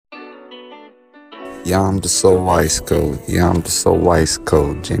Yeah, I'm just so ice cold. Yeah, I'm just so ice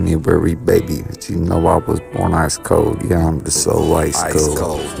cold. January baby, but you know I was born ice cold. Yeah, I'm just so ice Ice cold.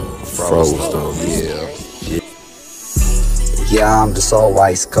 cold, Froze froze though, though, yeah. yeah. Yeah, I'm just so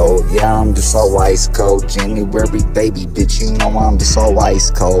ice cold. Yeah, I'm just so ice cold. January baby, bitch, you know I'm just so ice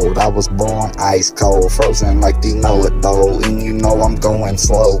cold. I was born ice cold, frozen like you know it though. And you know I'm going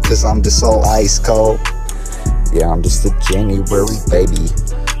slow, cause I'm just so ice cold. Yeah, I'm just a January baby.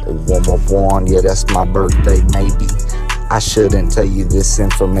 111, yeah, that's my birthday, maybe. I shouldn't tell you this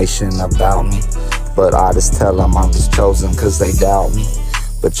information about me, but I just tell them I'm just chosen cause they doubt me.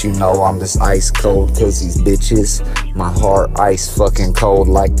 But you know I'm just ice cold cause these bitches, my heart ice fucking cold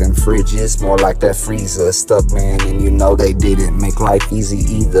like them fridges, more like that freezer stuck, man. And you know they didn't make life easy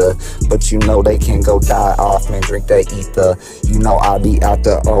either, but you know they can go die off and drink that ether. You know I be out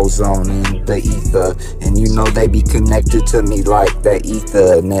the ozone and the ether, and you know they be connected to me like that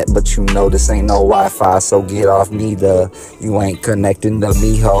ethernet. But you know this ain't no Wi-Fi, so get off neither. You ain't connecting to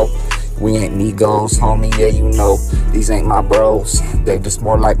me, ho. We ain't Migos, homie, yeah, you know. These ain't my bros, they just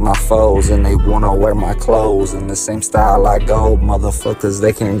more like my foes. And they wanna wear my clothes in the same style I go. Motherfuckers,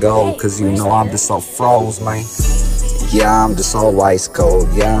 they can go, cause you know I'm just so froze, man. Yeah, I'm just so ice cold.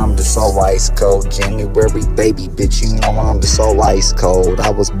 Yeah, I'm just so ice cold. January baby, bitch, you know I'm just so ice cold. I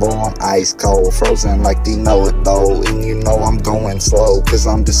was born ice cold, frozen like you know it though. And you know I'm going slow, cause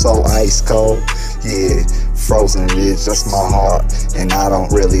I'm just so ice cold. Yeah, frozen, bitch, that's my heart. And I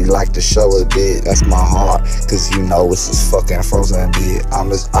don't really like to show it, bitch, that's my heart. Cause you know it's just fucking frozen, bitch. I'm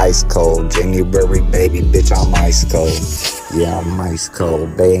just ice cold. January baby, bitch, I'm ice cold. Yeah, I'm ice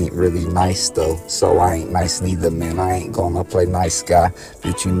cold. They ain't really nice though, so I ain't nice neither, man. I ain't gonna play nice guy.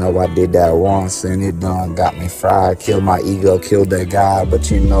 But you know I did that once and it done got me fried. Killed my ego, killed that guy.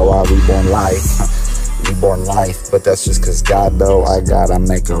 But you know I reborn life. Reborn life, but that's just cause God though. I gotta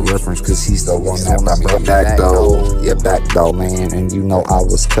make a reference cause he's the one that brought me back though. Yeah, back though, man. And you know I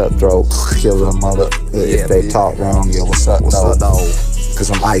was cutthroat. Kill a mother if they talk wrong. Yo, what's up though? Cause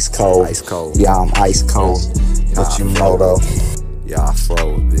I'm ice cold. Ice cold. Yeah, I'm ice cold. But you know though. Yeah, I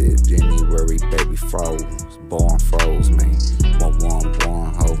froze it. January baby froze. Born froze, man.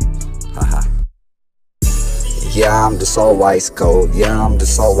 111, ho. Haha. Yeah, I'm just so ice cold. Yeah, I'm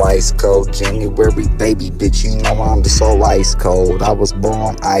just so ice cold. January baby, bitch, you know I'm just so ice cold. I was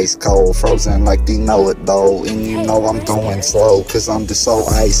born ice cold, frozen like you know it though. And you know I'm going slow, cause I'm just so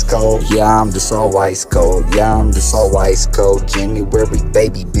ice cold. Yeah, I'm just so ice cold. Yeah, I'm just so ice cold. January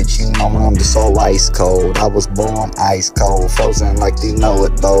baby, bitch, you know I'm just so ice cold. I was born ice cold, frozen like you know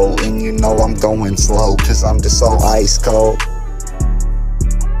it though. And you know I'm going slow, cause I'm just so ice cold.